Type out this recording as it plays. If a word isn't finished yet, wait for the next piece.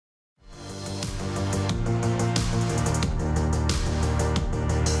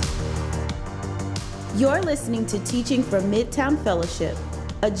You're listening to Teaching from Midtown Fellowship,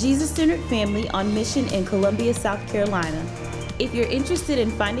 a Jesus-centered family on mission in Columbia, South Carolina. If you're interested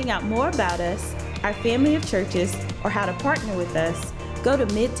in finding out more about us, our family of churches, or how to partner with us, go to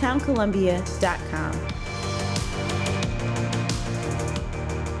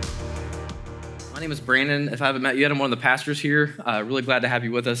midtowncolumbia.com. My name is Brandon. If I haven't met you yet, I'm one of the pastors here. Really glad to have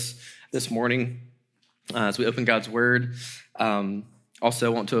you with us this morning as we open God's Word.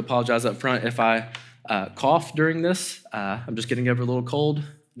 Also want to apologize up front if I cough during this. I'm just getting over a little cold.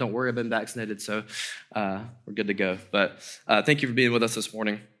 Don't worry, I've been vaccinated, so we're good to go. But thank you for being with us this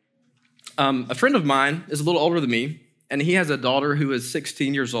morning. A friend of mine is a little older than me, and he has a daughter who is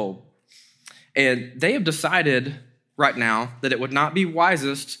 16 years old. And they have decided right now that it would not be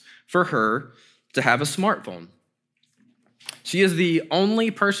wisest for her to have a smartphone. She is the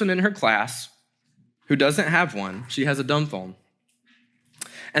only person in her class who doesn't have one. She has a dumb phone.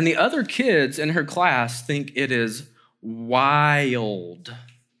 And the other kids in her class think it is wild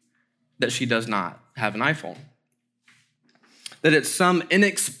that she does not have an iPhone. That it's some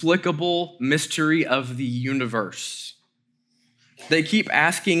inexplicable mystery of the universe. They keep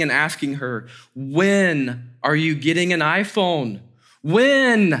asking her, when are you getting an iPhone?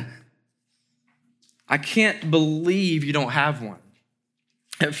 When? I can't believe you don't have one.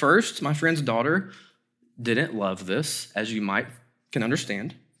 At first, my friend's daughter didn't love this, as you can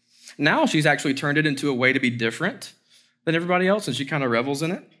understand. Now she's actually turned it into a way to be different than everybody else, and she kind of revels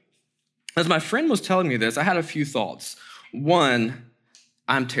in it. As my friend was telling me this, I had a few thoughts. One,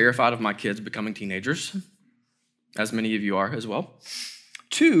 I'm terrified of my kids becoming teenagers, as many of you are as well.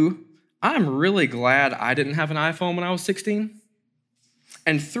 Two, I'm really glad I didn't have an iPhone when I was 16.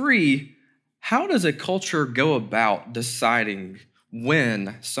 And three, how does a culture go about deciding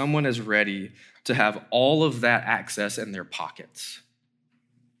when someone is ready to have all of that access in their pockets?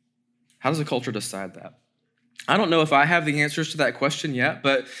 How does a culture decide that? I don't know if I have the answers to that question yet,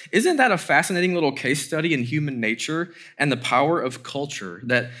 but isn't that a fascinating little case study in human nature and the power of culture?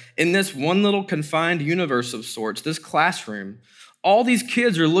 That in this one little confined universe of sorts, this classroom, all these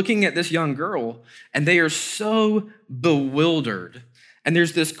kids are looking at this young girl and they are so bewildered. And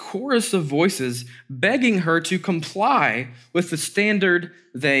there's this chorus of voices begging her to comply with the standard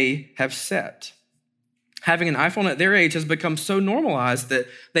they have set. Having an iPhone at their age has become so normalized that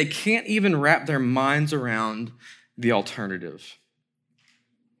they can't even wrap their minds around the alternative.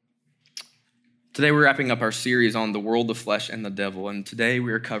 Today we're wrapping up our series on the world, the flesh, and the devil, and today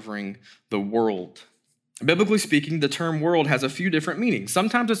we are covering the world. Biblically speaking, the term world has a few different meanings.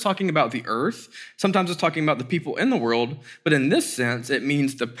 Sometimes it's talking about the earth, sometimes it's talking about the people in the world, but in this sense, it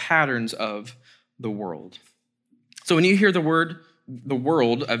means the patterns of the world. So when you hear the word the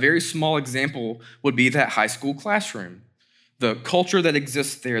world, a very small example would be that high school classroom. The culture that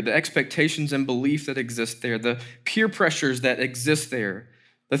exists there, the expectations and belief that exist there, the peer pressures that exist there,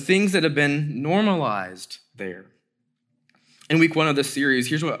 the things that have been normalized there. In week 1 of this series,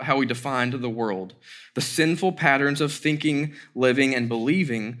 here's how we defined the world. The sinful patterns of thinking, living, and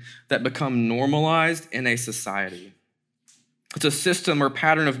believing that become normalized in a society. It's a system or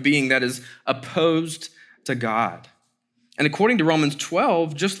pattern of being that is opposed to God. And according to Romans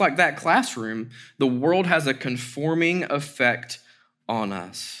 12, just like that classroom, the world has a conforming effect on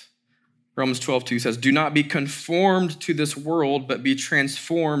us. Romans 12:2 says, "Do not be conformed to this world, but be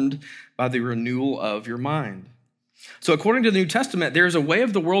transformed by the renewal of your mind." So according to the New Testament, there's a way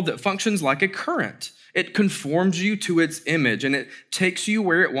of the world that functions like a current. It conforms you to its image, and it takes you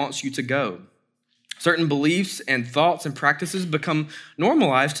where it wants you to go. Certain beliefs and thoughts and practices become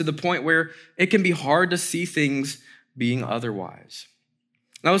normalized to the point where it can be hard to see things being otherwise.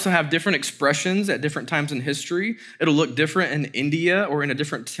 I also have different expressions at different times in history. It'll look different in India or in a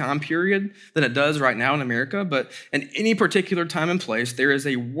different time period than it does right now in America, but in any particular time and place, there is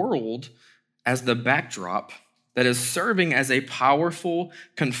a world as the backdrop that is serving as a powerful,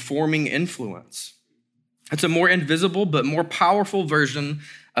 conforming influence. It's a more invisible but more powerful version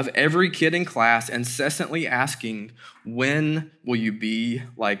of every kid in class incessantly asking, when will you be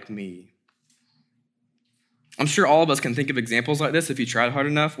like me? I'm sure all of us can think of examples like this if you tried hard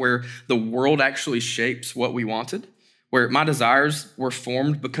enough, where the world actually shapes what we wanted, where my desires were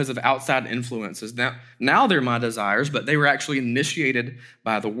formed because of outside influences. Now they're my desires, but they were actually initiated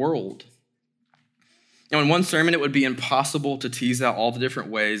by the world. Now, in one sermon, it would be impossible to tease out all the different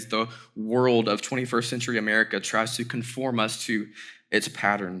ways the world of 21st century America tries to conform us to its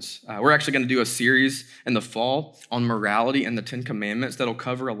patterns. We're actually going to do a series in the fall on morality and the 10 Commandments that'll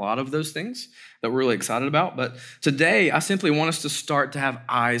cover a lot of those things that we're really excited about. But today, I simply want us to start to have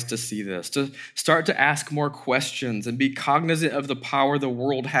eyes to see this, to start to ask more questions and be cognizant of the power the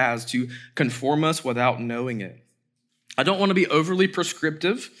world has to conform us without knowing it. I don't want to be overly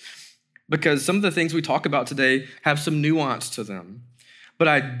prescriptive because some of the things we talk about today have some nuance to them. But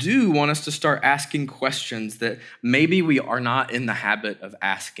I do want us to start asking questions that maybe we are not in the habit of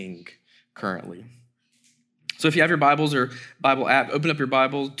asking currently. So if you have your Bibles or Bible app, open up your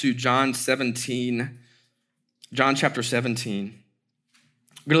Bible to John chapter 17. We're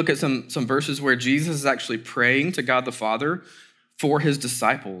going to look at some verses where Jesus is actually praying to God the Father for his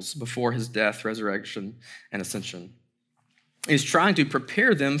disciples before his death, resurrection, and ascension. He's trying to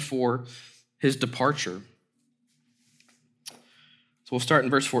prepare them for his departure. So we'll start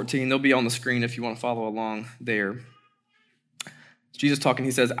in verse 14. They'll be on the screen if you want to follow along there. Jesus talking,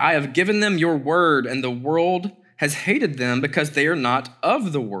 he says, I have given them your word, and the world has hated them because they are not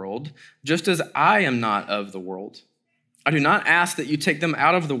of the world, just as I am not of the world. I do not ask that you take them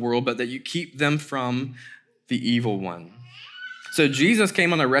out of the world, but that you keep them from the evil one. So Jesus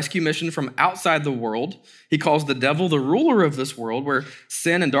came on a rescue mission from outside the world. He calls the devil the ruler of this world where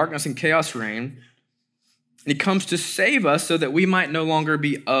sin and darkness and chaos reign. And he comes to save us so that we might no longer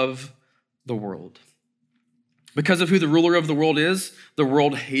be of the world. Because of who the ruler of the world is, the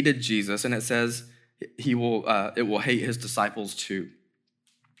world hated Jesus, and it says it will hate his disciples too.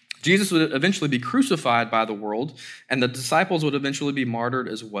 Jesus would eventually be crucified by the world, and the disciples would eventually be martyred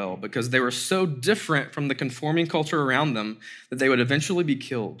as well, because they were so different from the conforming culture around them that they would eventually be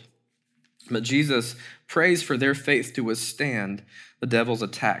killed. But Jesus prays for their faith to withstand the devil's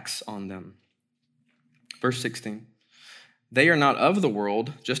attacks on them. Verse 16, they are not of the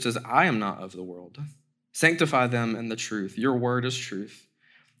world, just as I am not of the world. Sanctify them in the truth. Your word is truth.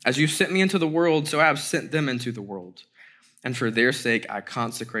 As you sent me into the world, so I have sent them into the world. And for their sake, I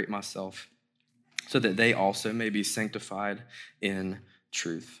consecrate myself, so that they also may be sanctified in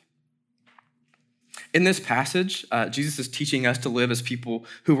truth. In this passage, Jesus is teaching us to live as people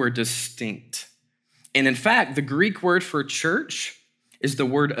who are distinct. And in fact, the Greek word for church is the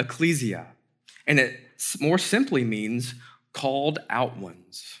word ecclesia. And it more simply means called out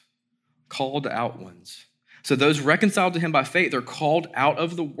ones. Called out ones. So those reconciled to him by faith are called out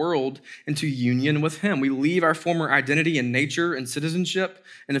of the world into union with him. We leave our former identity and nature and citizenship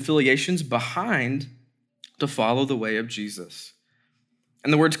and affiliations behind to follow the way of Jesus.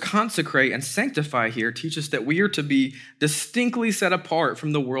 And the words consecrate and sanctify here teach us that we are to be distinctly set apart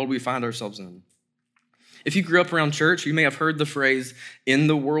from the world we find ourselves in. If you grew up around church, you may have heard the phrase, in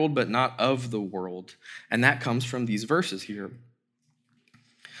the world, but not of the world. And that comes from these verses here.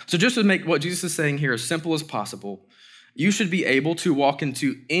 So just to make what Jesus is saying here as simple as possible, you should be able to walk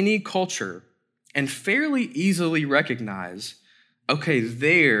into any culture and fairly easily recognize, okay,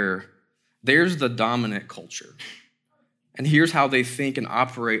 there's the dominant culture. And here's how they think and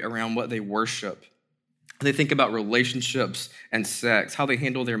operate around what they worship. They think about relationships and sex, how they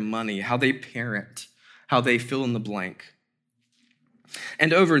handle their money, how they parent, how they fill in the blank.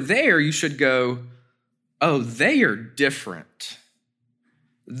 And over there, you should go, oh, they are different.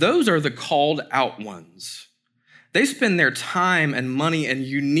 Those are the called out ones. They spend their time and money in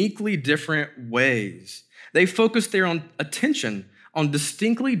uniquely different ways. They focus their own attention on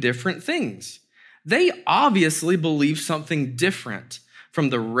distinctly different things. They obviously believe something different from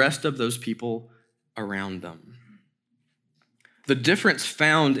the rest of those people around them. The difference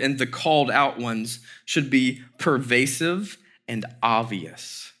found in the called out ones should be pervasive and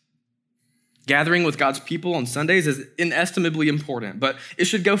obvious. Gathering with God's people on Sundays is inestimably important, but it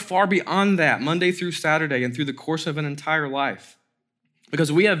should go far beyond that, Monday through Saturday and through the course of an entire life.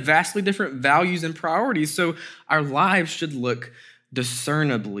 Because we have vastly different values and priorities, so our lives should look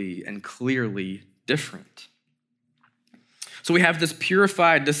discernibly and clearly different. So we have this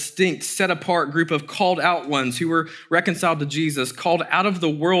purified, distinct, set-apart group of called out ones who were reconciled to Jesus, called out of the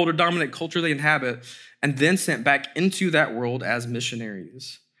world or dominant culture they inhabit, and then sent back into that world as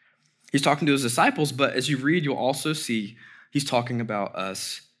missionaries. He's talking to his disciples, but as you read, you'll also see he's talking about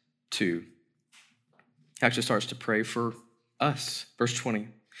us too. He actually starts to pray for us. Verse 20,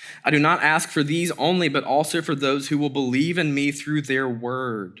 I do not ask for these only, but also for those who will believe in me through their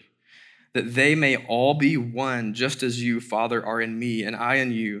word, that they may all be one, just as you, Father, are in me and I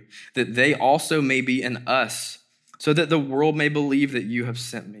in you, that they also may be in us, so that the world may believe that you have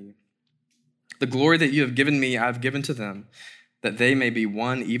sent me. The glory that you have given me, I have given to them, that they may be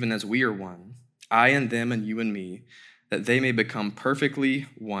one even as we are one, I and them and you and me, that they may become perfectly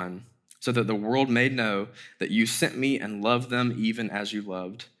one, so that the world may know that you sent me and loved them even as you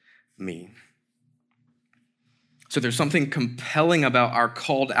loved me. So there's something compelling about our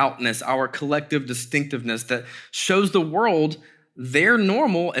called outness, our collective distinctiveness that shows the world their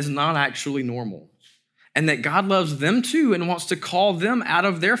normal is not actually normal, and that God loves them too and wants to call them out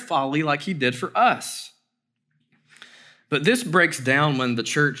of their folly like he did for us. But this breaks down when the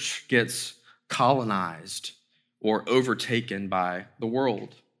church gets colonized or overtaken by the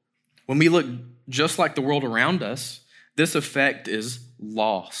world. When we look just like the world around us, this effect is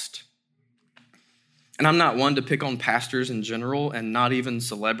lost. And I'm not one to pick on pastors in general, and not even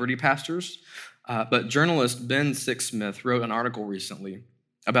celebrity pastors, but journalist Ben Sixsmith wrote an article recently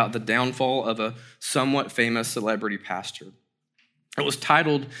about the downfall of a somewhat famous celebrity pastor. It was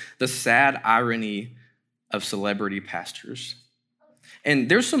titled "The Sad Irony of Celebrity Pastors." And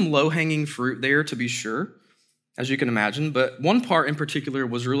there's some low-hanging fruit there, to be sure, as you can imagine, but one part in particular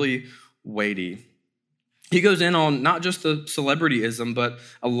was really weighty. He goes in on not just the celebrityism, but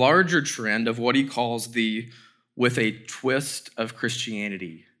a larger trend of what he calls the "with a twist of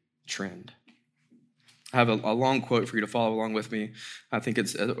Christianity" trend. I have a long quote for you to follow along with me. I think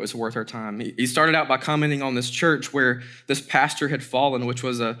it's worth our time. He started out by commenting on this church where this pastor had fallen, which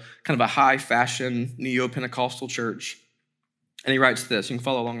was a kind of a high-fashion neo-Pentecostal church. And he writes this. You can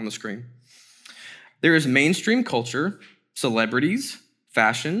follow along on the screen. "There is mainstream culture, celebrities,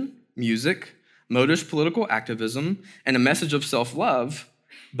 fashion, music, modish political activism, and a message of self-love,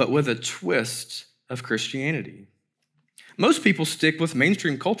 but with a twist of Christianity. Most people stick with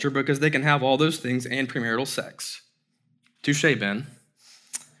mainstream culture because they can have all those things and premarital sex." Touché, Ben.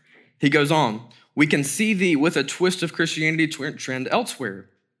 He goes on, "We can see the 'with a twist of Christianity' trend elsewhere.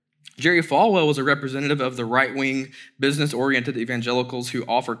 Jerry Falwell was a representative of the right-wing, business-oriented evangelicals who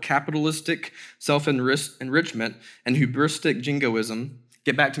offer capitalistic self-enrichment and hubristic jingoism.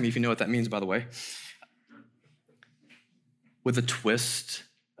 Get back to me if you know what that means, by the way. With a twist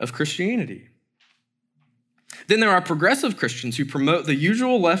of Christianity. Then there are progressive Christians who promote the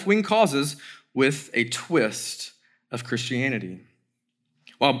usual left-wing causes with a twist of Christianity.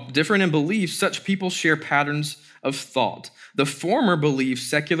 While different in belief, such people share patterns of thought. The former believe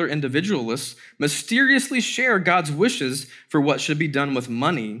secular individualists mysteriously share God's wishes for what should be done with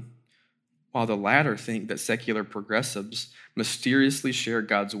money, while the latter think that secular progressives mysteriously share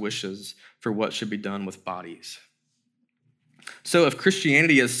God's wishes for what should be done with bodies. So if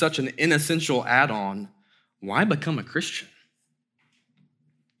Christianity is such an inessential add-on, why become a Christian?"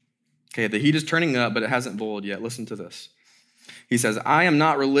 Okay, the heat is turning up, but it hasn't boiled yet. Listen to this. He says, "I am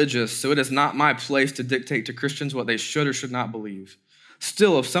not religious, so it is not my place to dictate to Christians what they should or should not believe.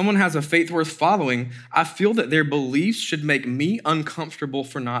 Still, if someone has a faith worth following, I feel that their beliefs should make me uncomfortable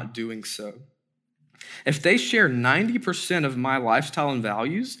for not doing so. If they share 90% of my lifestyle and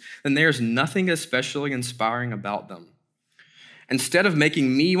values, then there's nothing especially inspiring about them. Instead of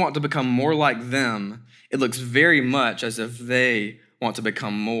making me want to become more like them, it looks very much as if they want to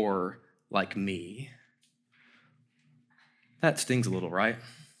become more like me." That stings a little, right?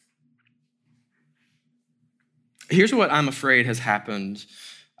 Here's what I'm afraid has happened.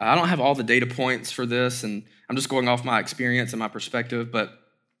 I don't have all the data points for this, and I'm just going off my experience and my perspective,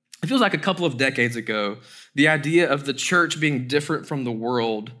 but it feels like a couple of decades ago, the idea of the church being different from the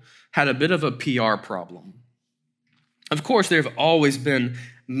world had a bit of a PR problem. Of course, there have always been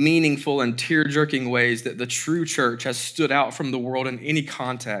meaningful and tear-jerking ways that the true church has stood out from the world in any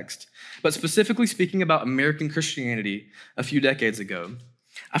context. But specifically speaking about American Christianity a few decades ago,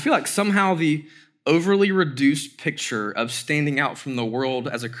 I feel like somehow the overly reduced picture of standing out from the world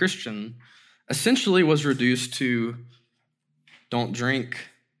as a Christian essentially was reduced to don't drink,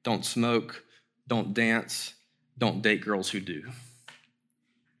 don't smoke, don't dance, don't date girls who do.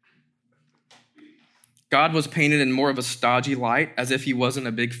 God was painted in more of a stodgy light, as if he wasn't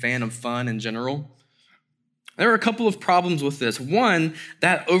a big fan of fun in general. There are a couple of problems with this. One,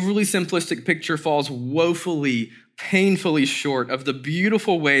 that overly simplistic picture falls woefully, painfully short of the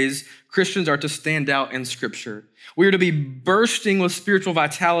beautiful ways Christians are to stand out in Scripture. We are to be bursting with spiritual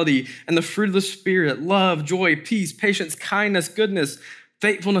vitality and the fruit of the Spirit: love, joy, peace, patience, kindness, goodness,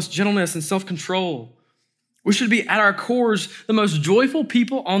 faithfulness, gentleness, and self-control. We should be at our cores the most joyful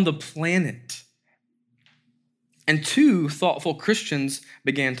people on the planet. And two thoughtful Christians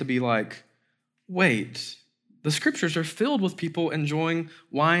began to be like, wait, the Scriptures are filled with people enjoying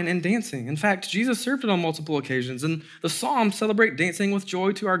wine and dancing. In fact, Jesus served it on multiple occasions, and the Psalms celebrate dancing with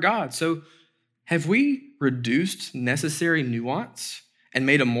joy to our God. So have we reduced necessary nuance and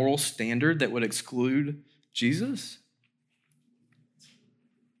made a moral standard that would exclude Jesus?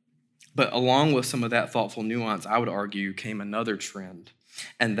 But along with some of that thoughtful nuance, I would argue, came another trend.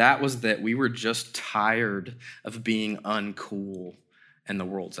 And that was that we were just tired of being uncool in the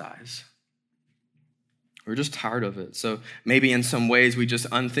world's eyes. We're just tired of it. So maybe in some ways we just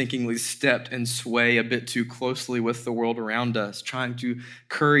unthinkingly stepped and sway a bit too closely with the world around us, trying to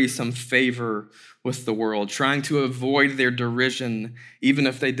curry some favor with the world, trying to avoid their derision, even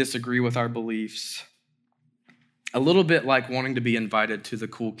if they disagree with our beliefs. A little bit like wanting to be invited to the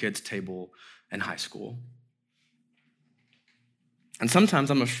cool kids table in high school. And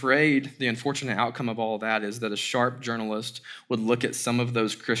sometimes I'm afraid the unfortunate outcome of all that is that a sharp journalist would look at some of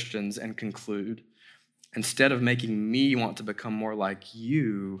those Christians and conclude, instead of making me want to become more like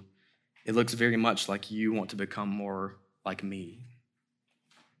you, it looks very much like you want to become more like me.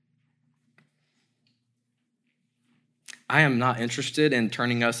 I am not interested in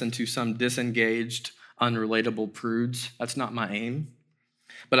turning us into some disengaged, unrelatable prudes. That's not my aim.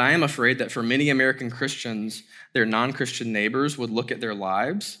 But I am afraid that for many American Christians, their non-Christian neighbors would look at their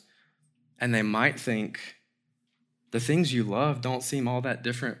lives and they might think, the things you love don't seem all that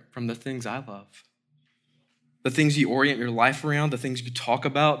different from the things I love. The things you orient your life around, the things you talk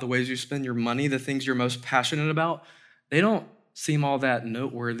about, the ways you spend your money, the things you're most passionate about, they don't seem all that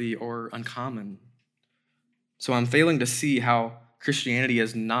noteworthy or uncommon. So I'm failing to see how Christianity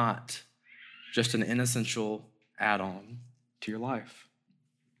is not just an inessential add-on to your life.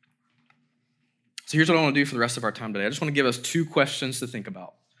 So here's what I want to do for the rest of our time today. I just want to give us two questions to think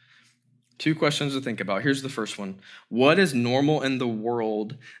about. Here's the first one. What is normal in the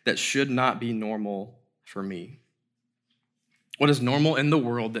world that should not be normal for me? What is normal in the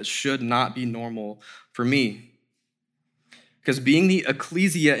world that should not be normal for me? Because being the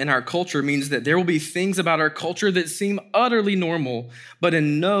ecclesia in our culture means that there will be things about our culture that seem utterly normal, but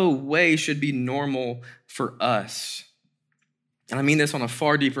in no way should be normal for us. And I mean this on a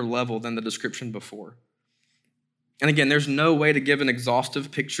far deeper level than the description before. And again, there's no way to give an exhaustive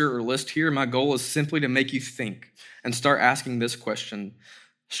picture or list here. My goal is simply to make you think and start asking this question.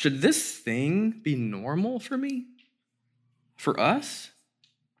 Should this thing be normal for me? For us?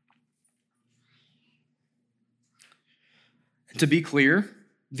 And to be clear,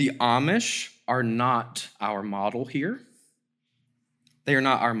 the Amish are not our model here. They are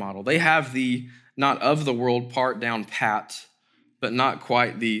not our model. They have the not of the world part down pat, but not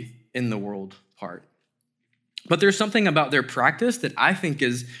quite the in the world part. But there's something about their practice that I think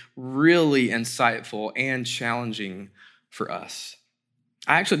is really insightful and challenging for us.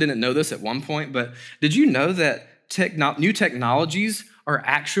 I actually didn't know this at one point, but did you know that new technologies are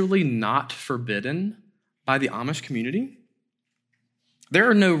actually not forbidden by the Amish community? There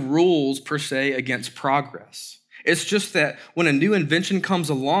are no rules per se against progress. It's just that when a new invention comes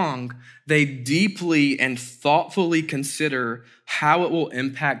along, they deeply and thoughtfully consider how it will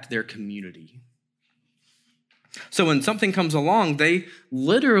impact their community. So when something comes along, they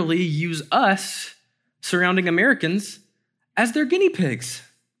literally use us, surrounding Americans, as their guinea pigs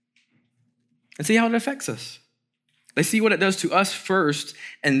and see how it affects us. They see what it does to us first,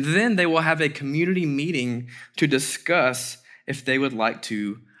 and then they will have a community meeting to discuss if they would like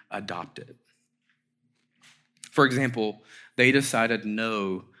to adopt it. For example, they decided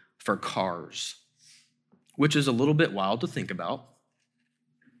no for cars, which is a little bit wild to think about.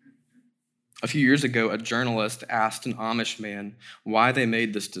 A few years ago, a journalist asked an Amish man why they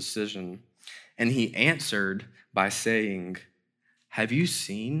made this decision, and he answered by saying, "Have you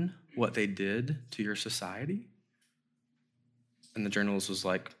seen what they did to your society?" And the journalist was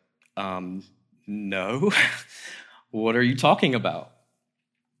like, no. What are you talking about?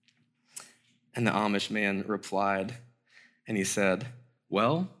 And the Amish man replied, and he said,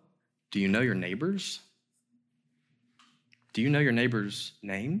 well, do you know your neighbors? Do you know your neighbors'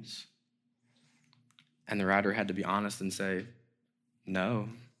 names? And the writer had to be honest and say, no,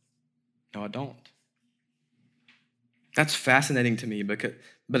 I don't. That's fascinating to me, but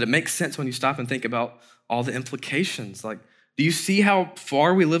it makes sense when you stop and think about all the implications. Like, do you see how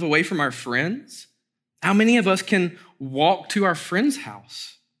far we live away from our friends? How many of us can walk to our friend's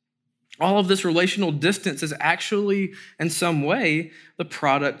house? All of this relational distance is actually, in some way, the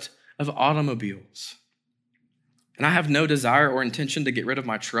product of automobiles. And I have no desire or intention to get rid of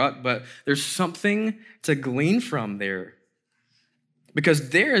my truck, but there's something to glean from there. Because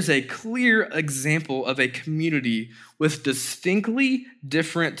there is a clear example of a community with distinctly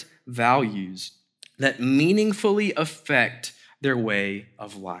different values that meaningfully affect their way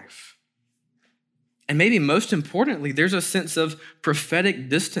of life. And maybe most importantly, there's a sense of prophetic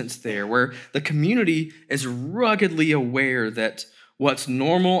distance there where the community is ruggedly aware that what's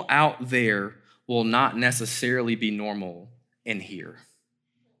normal out there will not necessarily be normal in here.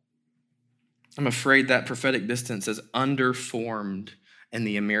 I'm afraid that prophetic distance is underformed in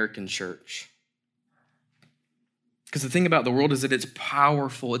the American church. Because the thing about the world is that it's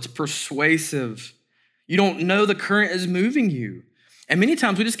powerful, it's persuasive. You don't know the current is moving you. And many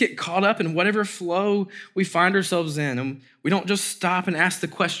times we just get caught up in whatever flow we find ourselves in. And we don't just stop and ask the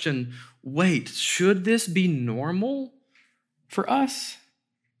question, wait, should this be normal for us?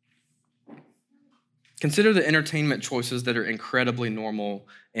 Consider the entertainment choices that are incredibly normal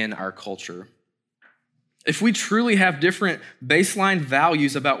in our culture. If we truly have different baseline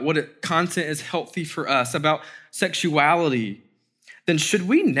values about what content is healthy for us, about sexuality, then should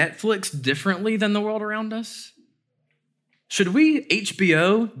we Netflix differently than the world around us? Should we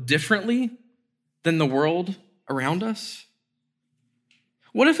HBO differently than the world around us?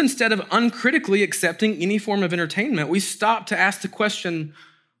 What if instead of uncritically accepting any form of entertainment, we stop to ask the question,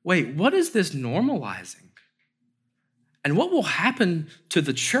 wait, what is this normalizing? And what will happen to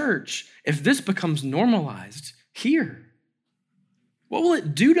the church if this becomes normalized here? What will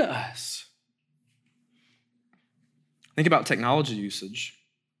it do to us? Think about technology usage.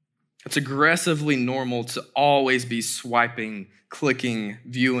 It's aggressively normal to always be swiping, clicking,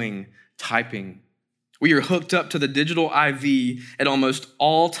 viewing, typing. We are hooked up to the digital IV at almost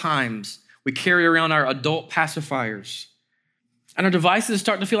all times. We carry around our adult pacifiers. And our devices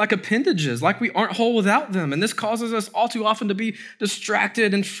start to feel like appendages, like we aren't whole without them. And this causes us all too often to be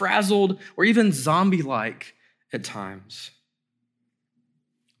distracted and frazzled or even zombie-like at times.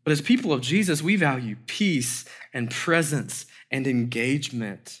 But as people of Jesus, we value peace and presence and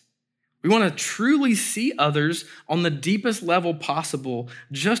engagement. We want to truly see others on the deepest level possible,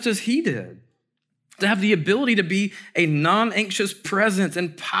 just as he did. To have the ability to be a non-anxious presence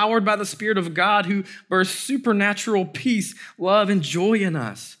empowered by the Spirit of God who bursts supernatural peace, love, and joy in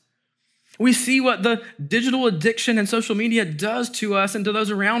us. We see what the digital addiction and social media does to us and to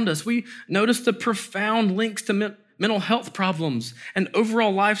those around us. We notice the profound links to mental health problems and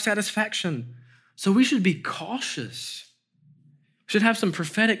overall life satisfaction. So we should be cautious. We should have some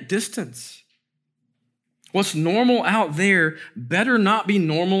prophetic distance. What's normal out there better not be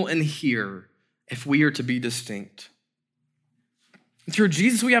normal in here if we are to be distinct. And through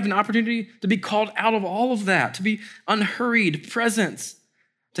Jesus, we have an opportunity to be called out of all of that, to be unhurried presence,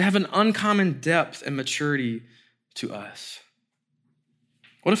 to have an uncommon depth and maturity to us.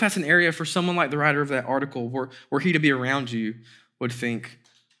 What if that's an area for someone like the writer of that article, were he to be around you, would think,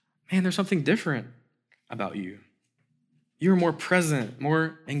 man, there's something different about you. You're more present,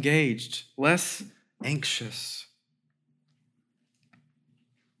 more engaged, less anxious.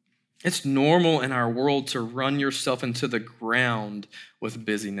 It's normal in our world to run yourself into the ground with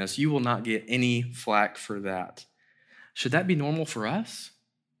busyness. You will not get any flack for that. Should that be normal for us?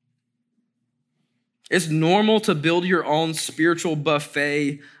 It's normal to build your own spiritual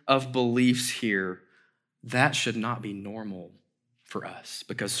buffet of beliefs here. That should not be normal for us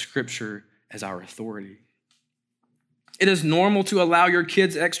because Scripture is our authority. It is normal to allow your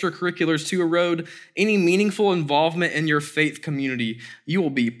kids' extracurriculars to erode any meaningful involvement in your faith community. You will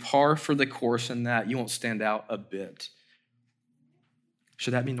be par for the course in that. You won't stand out a bit.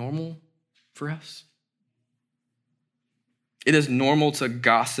 Should that be normal for us? It is normal to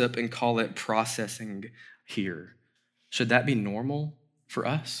gossip and call it processing here. Should that be normal for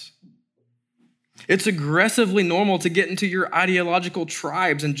us? It's aggressively normal to get into your ideological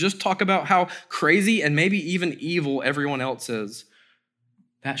tribes and just talk about how crazy and maybe even evil everyone else is.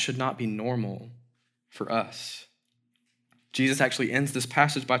 That should not be normal for us. Jesus actually ends this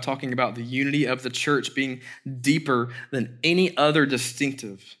passage by talking about the unity of the church being deeper than any other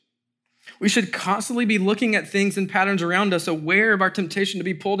distinctive. We should constantly be looking at things and patterns around us, aware of our temptation to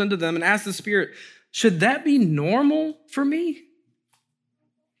be pulled into them, and ask the Spirit, should that be normal for me?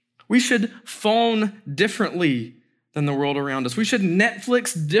 We should phone differently than the world around us. We should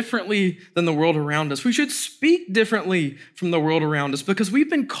Netflix differently than the world around us. We should speak differently from the world around us because we've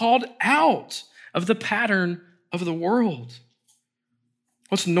been called out of the pattern of the world.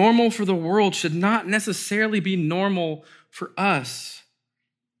 What's normal for the world should not necessarily be normal for us.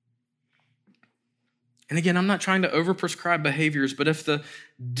 And again, I'm not trying to overprescribe behaviors, but if the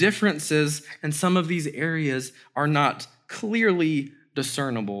differences in some of these areas are not clearly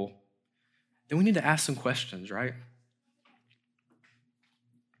discernible, then we need to ask some questions, right?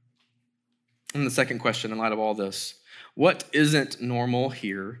 And the second question in light of all this, what isn't normal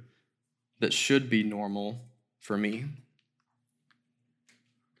here that should be normal for me?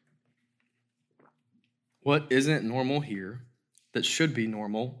 What isn't normal here that should be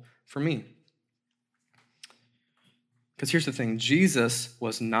normal for me? Because here's the thing, Jesus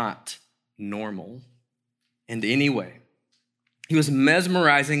was not normal in any way. He was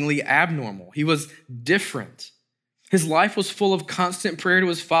mesmerizingly abnormal. He was different. His life was full of constant prayer to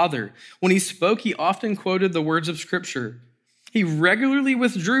his Father. When he spoke, he often quoted the words of Scripture. He regularly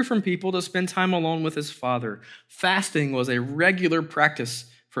withdrew from people to spend time alone with his Father. Fasting was a regular practice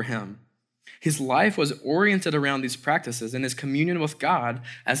for him. His life was oriented around these practices, and his communion with God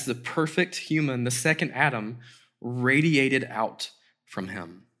as the perfect human, the second Adam, radiated out from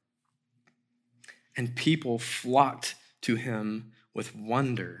him. And people flocked to him with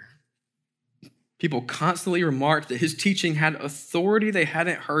wonder. People constantly remarked that his teaching had authority they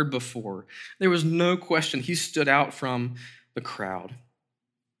hadn't heard before. There was no question he stood out from the crowd.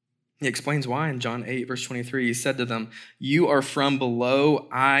 He explains why in John 8, verse 23. He said to them, "You are from below,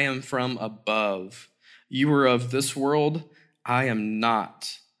 I am from above. You are of this world, I am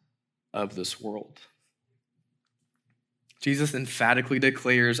not of this world." Jesus emphatically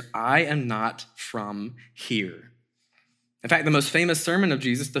declares, "I am not from here." In fact, the most famous sermon of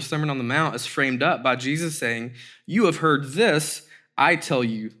Jesus, the Sermon on the Mount, is framed up by Jesus saying, "You have heard this, I tell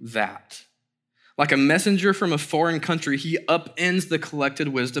you that." Like a messenger from a foreign country, he upends the collected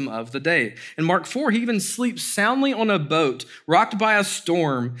wisdom of the day. In Mark 4, he even sleeps soundly on a boat, rocked by a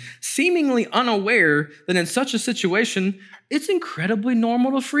storm, seemingly unaware that in such a situation, it's incredibly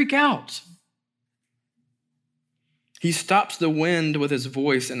normal to freak out. He stops the wind with his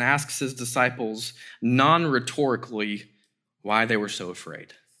voice and asks his disciples, non-rhetorically, why they were so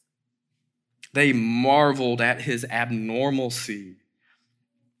afraid. They marveled at his abnormalcy.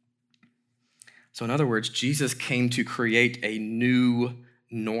 So in other words, Jesus came to create a new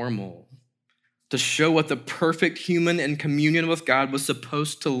normal, to show what the perfect human in communion with God was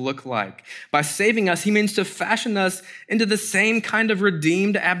supposed to look like. By saving us, he means to fashion us into the same kind of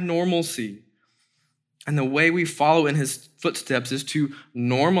redeemed abnormalcy. And the way we follow in his footsteps is to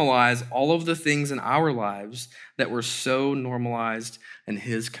normalize all of the things in our lives that were so normalized in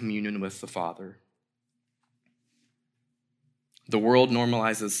his communion with the Father. The world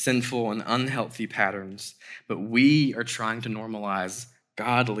normalizes sinful and unhealthy patterns, but we are trying to normalize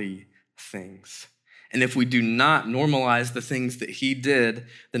godly things. And if we do not normalize the things that he did,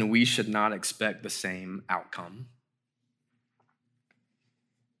 then we should not expect the same outcome.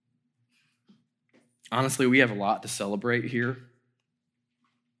 Honestly, we have a lot to celebrate here.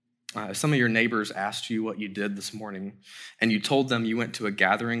 If some of your neighbors asked you what you did this morning, and you told them you went to a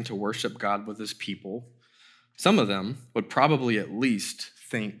gathering to worship God with his people, some of them would probably at least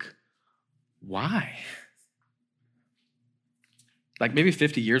think, why? Like maybe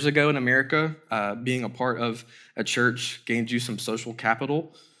 50 years ago in America, being a part of a church gained you some social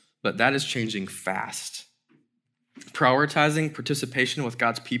capital, but that is changing fast. Prioritizing participation with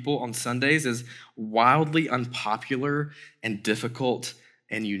God's people on Sundays is wildly unpopular and difficult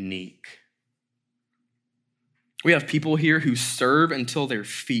and unique. We have people here who serve until their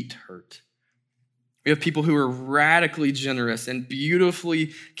feet hurt. We have people who are radically generous in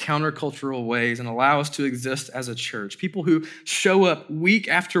beautifully countercultural ways and allow us to exist as a church. People who show up week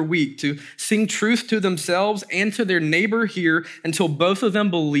after week to sing truth to themselves and to their neighbor here until both of them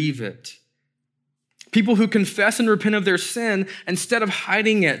believe it. People who confess and repent of their sin instead of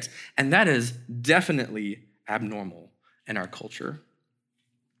hiding it. And that is definitely abnormal in our culture.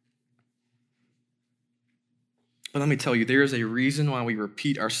 But let me tell you, there is a reason why we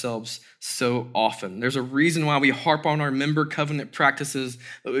repeat ourselves so often. There's a reason why we harp on our member covenant practices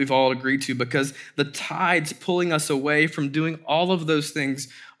that we've all agreed to, because the tides pulling us away from doing all of those things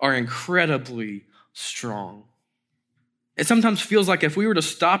are incredibly strong. It sometimes feels like if we were to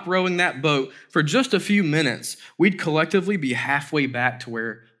stop rowing that boat for just a few minutes, we'd collectively be halfway back to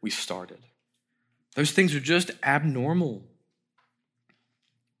where we started. Those things are just abnormal.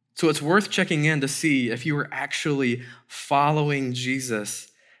 So it's worth checking in to see if you are actually following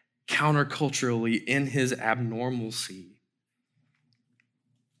Jesus counterculturally in his abnormalcy.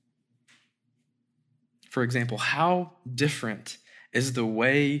 For example, how different is the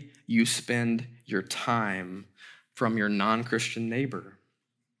way you spend your time from your non-Christian neighbor?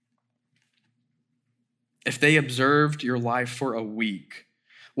 If they observed your life for a week,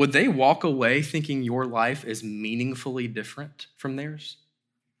 would they walk away thinking your life is meaningfully different from theirs?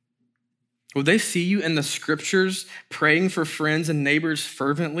 Would they see you in the scriptures, praying for friends and neighbors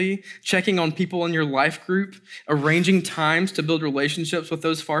fervently, checking on people in your life group, arranging times to build relationships with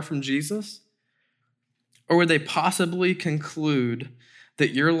those far from Jesus? Or would they possibly conclude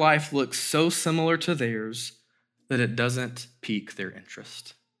that your life looks so similar to theirs that it doesn't pique their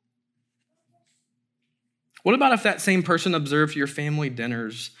interest? What about if that same person observed your family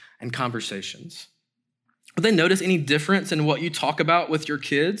dinners and conversations? Would they notice any difference in what you talk about with your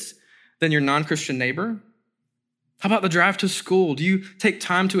kids than your non-Christian neighbor? How about the drive to school? Do you take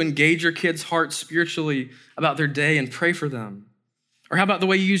time to engage your kids' hearts spiritually about their day and pray for them? Or how about the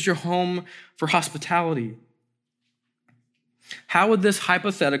way you use your home for hospitality? How would this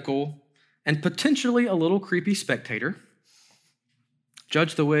hypothetical and potentially a little creepy spectator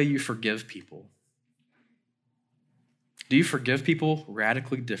judge the way you forgive people? Do you forgive people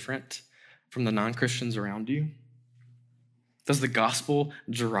radically different from the non-Christians around you? Does the gospel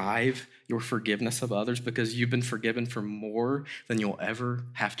drive your forgiveness of others because you've been forgiven for more than you'll ever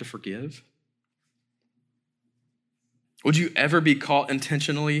have to forgive? Would you ever be caught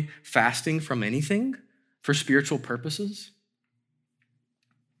intentionally fasting from anything for spiritual purposes?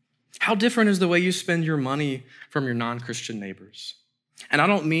 How different is the way you spend your money from your non-Christian neighbors? And I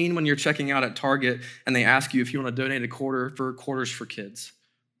don't mean when you're checking out at Target and they ask you if you want to donate a quarter for Quarters for Kids.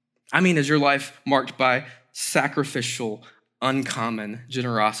 I mean, is your life marked by sacrificial, uncommon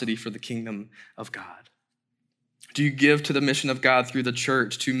generosity for the kingdom of God? Do you give to the mission of God through the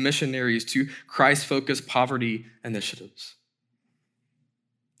church, to missionaries, to Christ-focused poverty initiatives?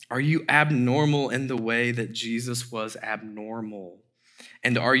 Are you abnormal in the way that Jesus was abnormal?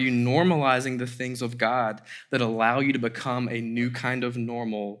 And are you normalizing the things of God that allow you to become a new kind of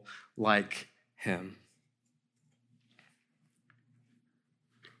normal like him?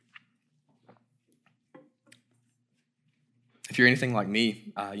 If you're anything like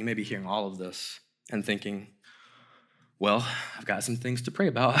me, you may be hearing all of this and thinking, well, I've got some things to pray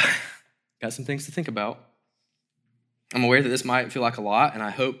about. Got some things to think about. I'm aware that this might feel like a lot, and I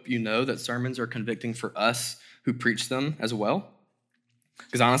hope you know that sermons are convicting for us who preach them as well.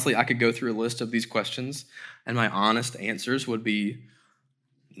 Because honestly, I could go through a list of these questions, and my honest answers would be,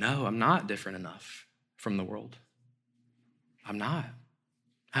 no, I'm not different enough from the world. I'm not.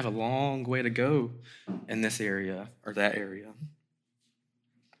 I have a long way to go in this area or that area.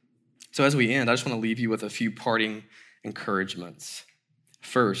 So as we end, I just want to leave you with a few parting encouragements.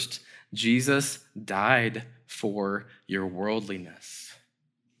 First, Jesus died for your worldliness.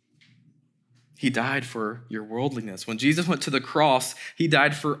 He died for your worldliness. When Jesus went to the cross, he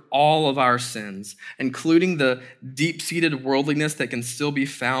died for all of our sins, including the deep-seated worldliness that can still be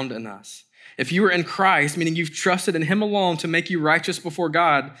found in us. If you are in Christ, meaning you've trusted in him alone to make you righteous before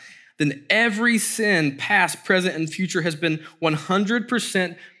God, then every sin, past, present, and future, has been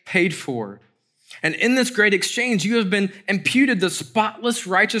 100% paid for. And in this great exchange, you have been imputed the spotless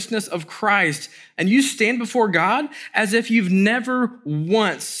righteousness of Christ, and you stand before God as if you've never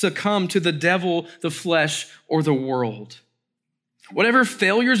once succumbed to the devil, the flesh, or the world. Whatever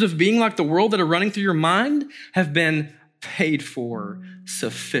failures of being like the world that are running through your mind have been paid for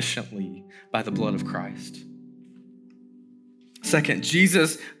sufficiently by the blood of Christ. Second,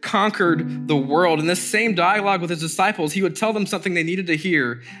 Jesus conquered the world. In this same dialogue with his disciples, he would tell them something they needed to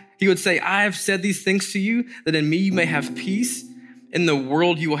hear. He would say, I have said these things to you, that in me you may have peace. In the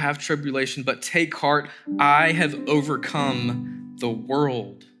world you will have tribulation, but take heart, I have overcome the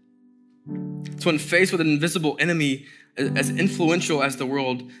world. So when faced with an invisible enemy as influential as the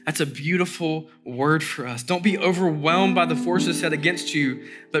world, that's a beautiful word for us. Don't be overwhelmed by the forces set against you,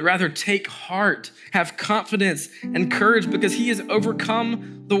 but rather take heart, have confidence and courage, because he has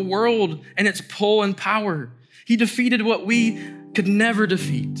overcome the world and its pull and power. He defeated what we could never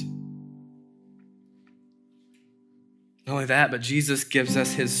defeat. Not only that, but Jesus gives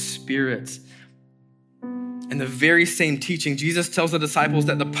us his Spirit. In the very same teaching, Jesus tells the disciples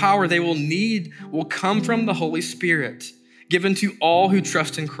that the power they will need will come from the Holy Spirit, given to all who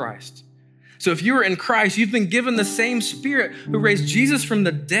trust in Christ. So if you are in Christ, you've been given the same Spirit who raised Jesus from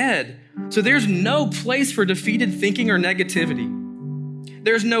the dead. So there's no place for defeated thinking or negativity.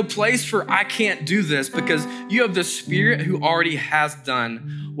 There's no place for I can't do this, because you have the Spirit who already has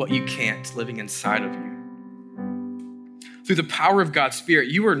done what you can't living inside of you. Through the power of God's Spirit,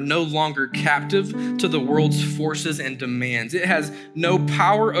 you are no longer captive to the world's forces and demands. It has no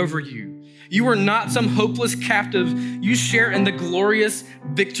power over you. You are not some hopeless captive. You share in the glorious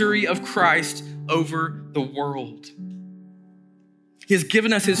victory of Christ over the world. He has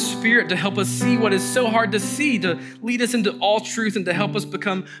given us his Spirit to help us see what is so hard to see, to lead us into all truth, and to help us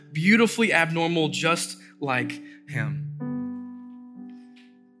become beautifully abnormal just like him.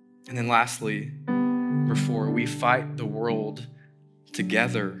 And then lastly, number 4, we fight the world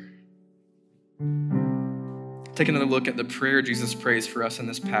together. Take another look at the prayer Jesus prays for us in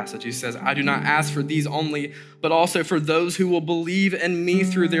this passage. He says, I do not ask for these only, but also for those who will believe in me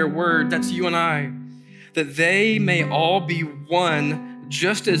through their word. That's you and I. That they may all be one,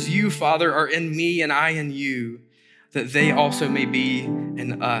 just as you, Father, are in me and I in you, that they also may be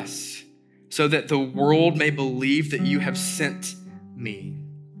in us, so that the world may believe that you have sent me.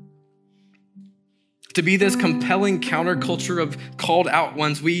 To be this compelling counterculture of called out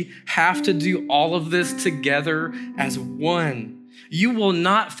ones, we have to do all of this together as one. You will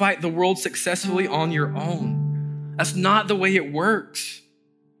not fight the world successfully on your own. That's not the way it works.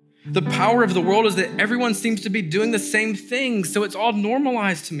 The power of the world is that everyone seems to be doing the same thing, so it's all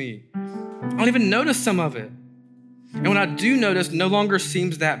normalized to me. I don't even notice some of it. And when I do notice, no longer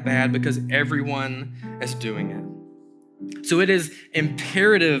seems that bad because everyone is doing it. So it is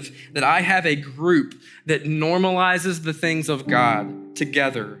imperative that I have a group that normalizes the things of God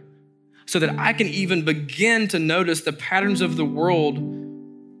together so that I can even begin to notice the patterns of the world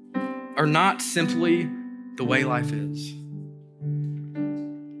are not simply the way life is.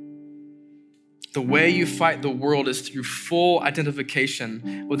 The way you fight the world is through full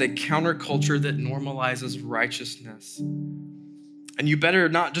identification with a counterculture that normalizes righteousness. And you better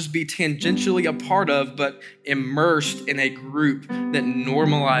not just be tangentially a part of, but immersed in a group that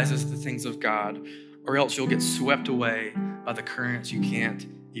normalizes the things of God, or else you'll get swept away by the currents you can't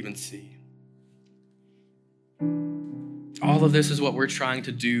even see. All of this is what we're trying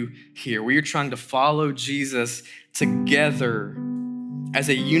to do here. We are trying to follow Jesus together as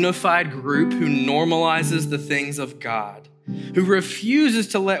a unified group who normalizes the things of God, who refuses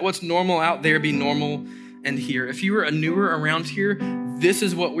to let what's normal out there be normal and here. If you are a newer around here, this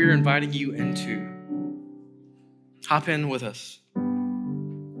is what we're inviting you into. Hop in with us.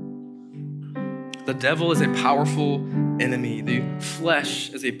 The devil is a powerful enemy. The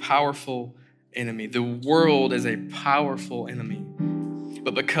flesh is a powerful enemy. The world is a powerful enemy.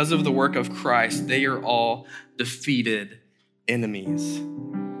 But because of the work of Christ, they are all defeated enemies,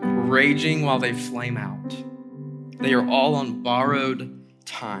 raging while they flame out. They are all on borrowed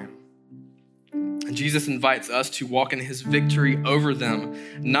time. And Jesus invites us to walk in his victory over them,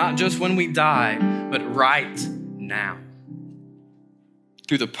 not just when we die, but right now.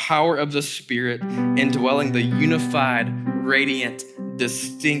 Through the power of the Spirit indwelling the unified, radiant,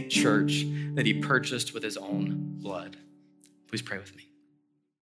 distinct church that he purchased with his own blood. Please pray with me.